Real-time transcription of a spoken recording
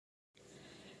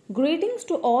Greetings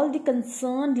to all the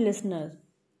concerned listeners.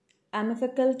 I am a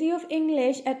faculty of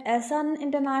English at SN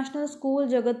International School,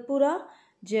 Jagatpura,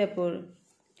 Jaipur.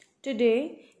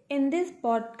 Today, in this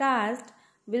podcast,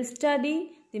 we'll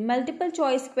study the multiple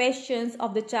choice questions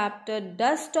of the chapter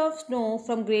Dust of Snow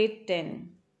from grade 10.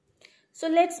 So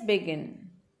let's begin.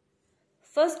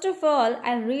 First of all,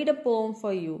 I'll read a poem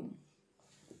for you.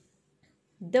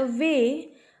 The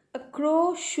way a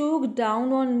crow shook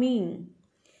down on me,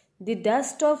 the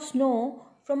dust of snow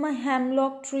from a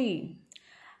hemlock tree,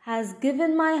 has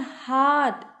given my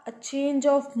heart a change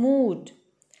of mood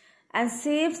and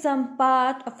saved some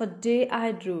part of a day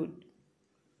I'd rued.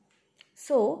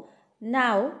 So,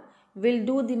 now we'll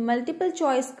do the multiple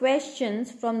choice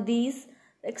questions from these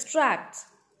extracts.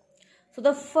 So,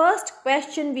 the first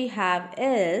question we have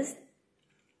is,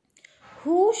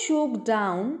 who shook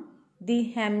down the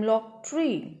hemlock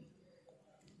tree?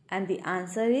 And the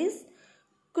answer is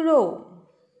crow.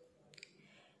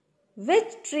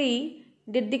 Which tree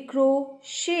did the crow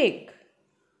shake?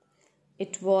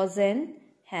 It was an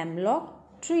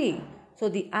hemlock tree. So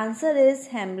the answer is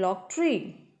hemlock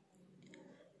tree.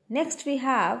 Next we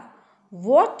have,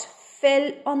 what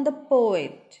fell on the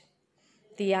poet?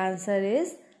 The answer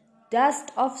is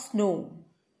dust of snow.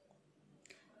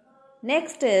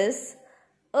 Next is,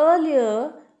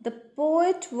 earlier the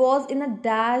poet was in a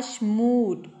dash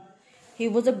mood. He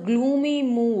was a gloomy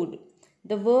mood.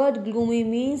 The word gloomy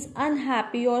means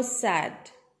unhappy or sad.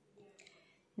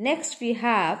 Next we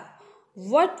have,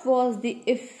 what was the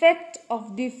effect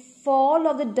of the fall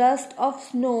of the dust of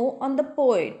snow on the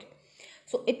poet?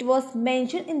 So it was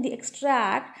mentioned in the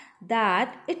extract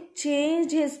that it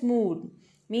changed his mood,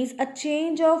 means a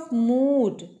change of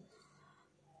mood.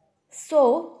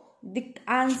 So the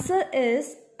answer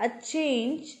is a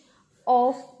change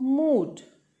of mood.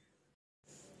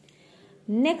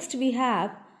 Next we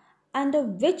have, under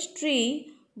which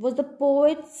tree was the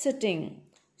poet sitting?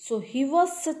 So he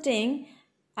was sitting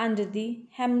under the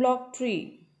hemlock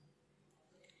tree.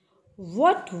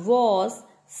 What was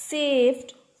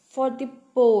saved for the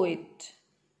poet?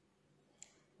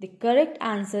 The correct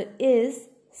answer is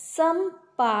some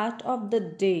part of the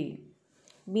day.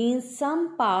 Means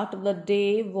some part of the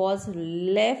day was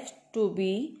left to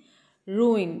be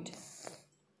ruined.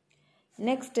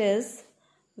 Next is,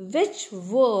 which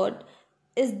word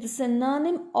is the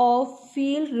synonym of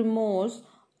feel remorse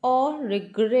or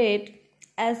regret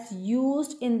as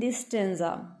used in this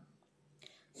stanza?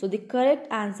 So the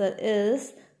correct answer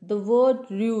is the word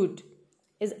rude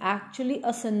is actually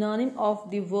a synonym of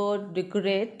the word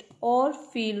regret or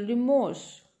feel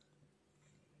remorse.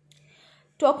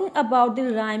 Talking about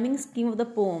the rhyming scheme of the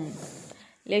poem,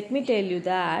 let me tell you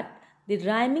that the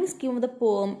rhyming scheme of the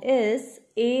poem is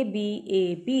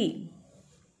A-B-A-B.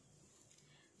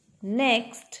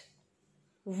 Next,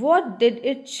 what did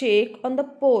it shake on the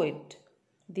poet?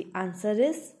 The answer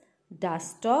is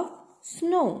dust of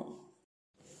snow.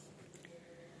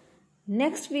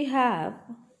 Next we have,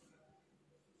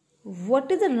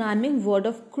 what is the rhyming word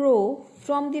of crow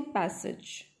from the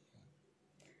passage?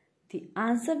 The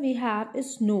answer we have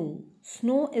is snow.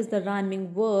 Snow is the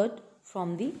rhyming word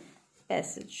from the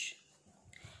passage.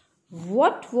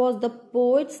 What was the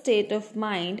poet's state of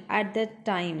mind at that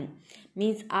time?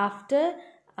 Means after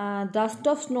dust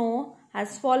of snow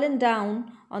has fallen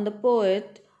down on the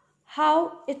poet,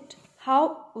 how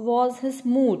was his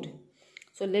mood?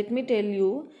 So let me tell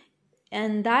you,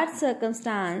 in that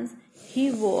circumstance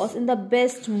he was in the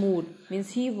best mood,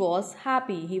 means he was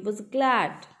happy, he was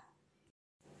glad.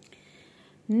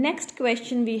 Next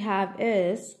question we have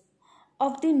is,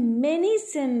 of the many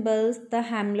symbols the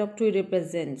hemlock tree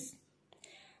represents.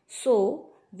 So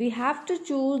we have to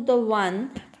choose the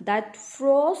one that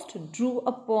Frost drew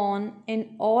upon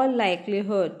in all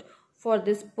likelihood for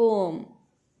this poem.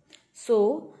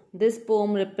 So this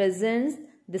poem represents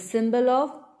the symbol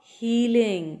of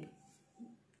healing.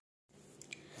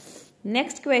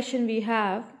 Next question we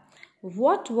have,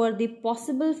 what were the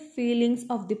possible feelings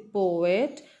of the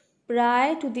poet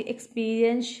prior to the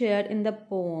experience shared in the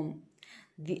poem?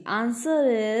 The answer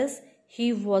is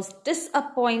he was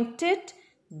disappointed,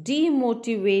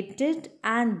 demotivated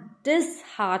and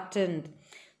disheartened.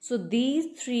 So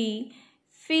these three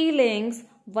feelings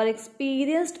were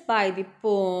experienced by the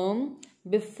poem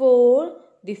before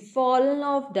the falling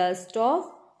of dust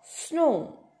of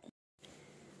snow.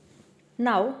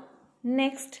 Now,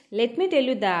 next, let me tell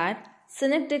you that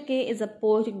synecdoche is a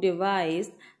poetic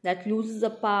device that uses a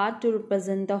part to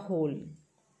represent the whole.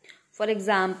 For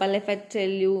example, if I tell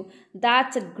you,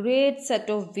 that's a great set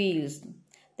of wheels,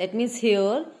 that means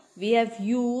here we have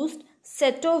used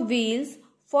set of wheels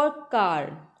for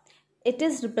car. It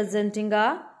is representing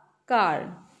a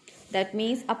car. That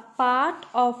means a part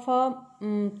of a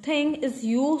thing is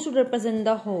used to represent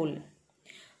the whole.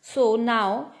 So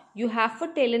now you have to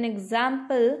tell an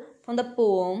example from the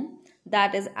poem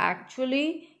that is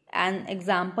actually an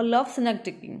example of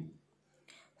synecdoche.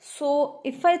 So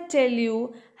if I tell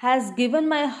you, has given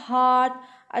my heart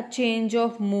a change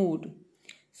of mood.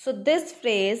 So this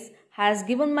phrase, has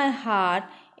given my heart,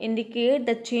 indicate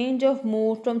the change of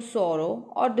mood from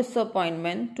sorrow or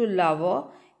disappointment to love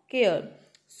or care.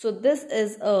 So this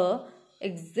is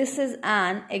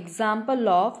an example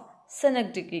of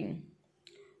synecdoche.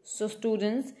 So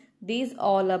students, these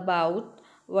all about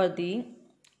were the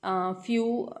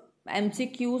few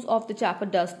MCQs of the chapter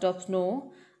Dust of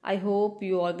Snow. I hope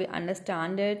you all will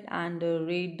understand it and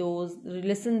read those,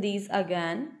 listen these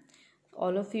again.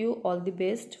 All of you, all the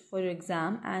best for your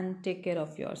exam and take care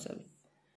of yourself.